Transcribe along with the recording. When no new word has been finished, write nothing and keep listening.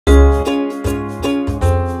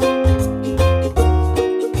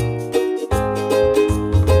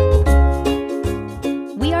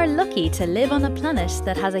live on a planet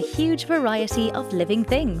that has a huge variety of living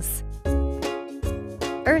things.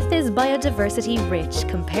 Earth is biodiversity rich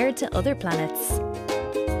compared to other planets.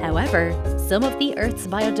 However, some of the Earth's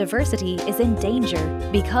biodiversity is in danger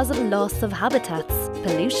because of loss of habitats,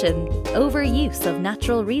 pollution, overuse of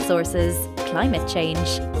natural resources, climate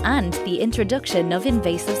change, and the introduction of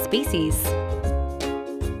invasive species.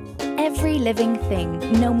 Every living thing,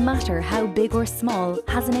 no matter how big or small,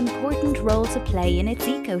 has an important role to play in its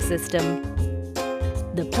ecosystem.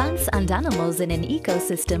 The plants and animals in an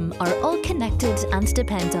ecosystem are all connected and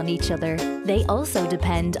depend on each other. They also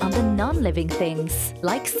depend on the non-living things,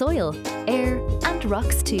 like soil, air, and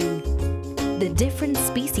rocks too. The different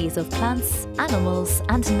species of plants, animals,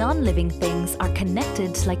 and non-living things are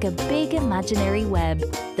connected like a big imaginary web.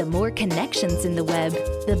 The more connections in the web,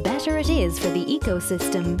 the better it is for the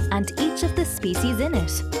ecosystem and each of the species in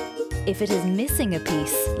it. If it is missing a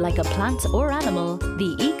piece, like a plant or animal,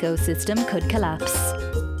 the ecosystem could collapse.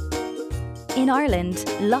 In Ireland,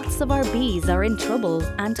 lots of our bees are in trouble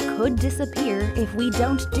and could disappear if we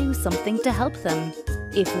don't do something to help them.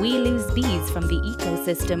 If we lose bees from the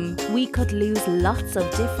ecosystem, we could lose lots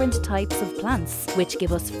of different types of plants, which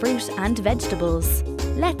give us fruit and vegetables.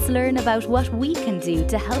 Let's learn about what we can do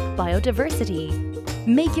to help biodiversity.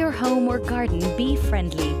 Make your home or garden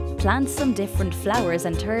bee-friendly. Plant some different flowers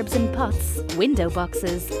and herbs in pots, window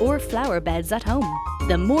boxes, or flower beds at home.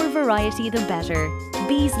 The more variety, the better.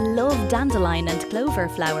 Bees love dandelion and clover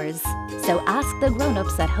flowers, so ask the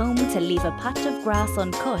grown-ups at home to leave a patch of grass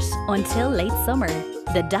uncut until late summer.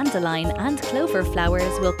 The dandelion and clover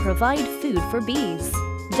flowers will provide food for bees.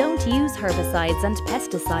 Don't use herbicides and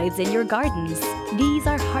pesticides in your gardens. These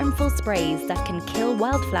are harmful sprays that can kill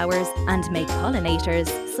wildflowers and make pollinators,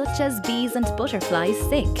 such as bees and butterflies,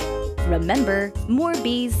 sick. Remember, more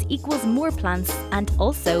bees equals more plants and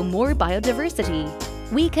also more biodiversity.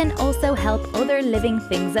 We can also help other living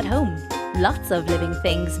things at home. Lots of living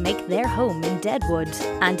things make their home in dead wood,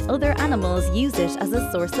 and other animals use it as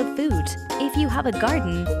a source of food. If you have a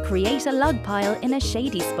garden, create a log pile in a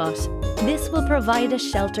shady spot. This will provide a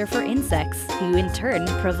shelter for insects, who in turn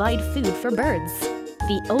provide food for birds.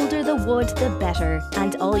 The older the wood, the better,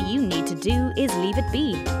 and all you need to do is leave it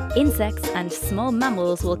be. Insects and small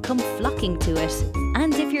mammals will come flocking to it,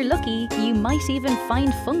 and if you're lucky, you might even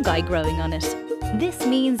find fungi growing on it. This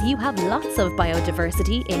means you have lots of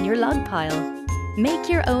biodiversity in your log pile. Make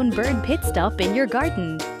your own bird pit stop in your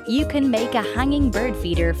garden. You can make a hanging bird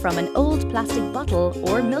feeder from an old plastic bottle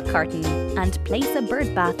or milk carton and place a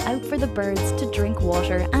bird bath out for the birds to drink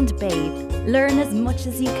water and bathe. Learn as much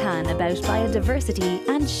as you can about biodiversity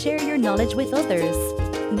and share your knowledge with others.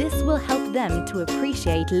 This will help them to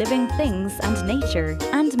appreciate living things and nature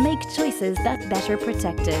and make choices that better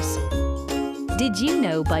protect it. Did you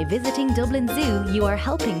know by visiting Dublin Zoo you are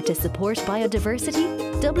helping to support biodiversity?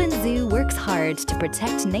 Dublin Zoo works hard to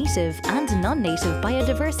protect native and non-native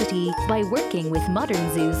biodiversity by working with modern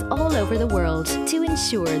zoos all over the world to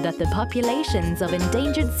ensure that the populations of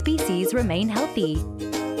endangered species remain healthy.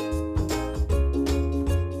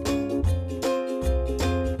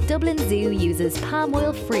 Dublin Zoo uses palm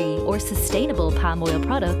oil-free or sustainable palm oil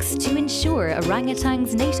products to ensure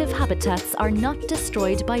orangutans' native habitats are not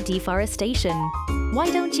destroyed by deforestation. Why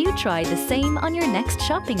don't you try the same on your next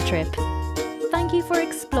shopping trip? Thank you for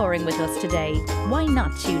exploring with us today. Why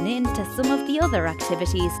not tune in to some of the other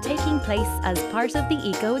activities taking place as part of the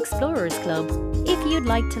Eco Explorers Club? If you'd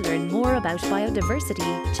like to learn more about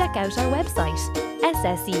biodiversity, check out our website,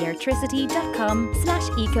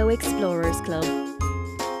 sseairtricity.com/ecoexplorersclub.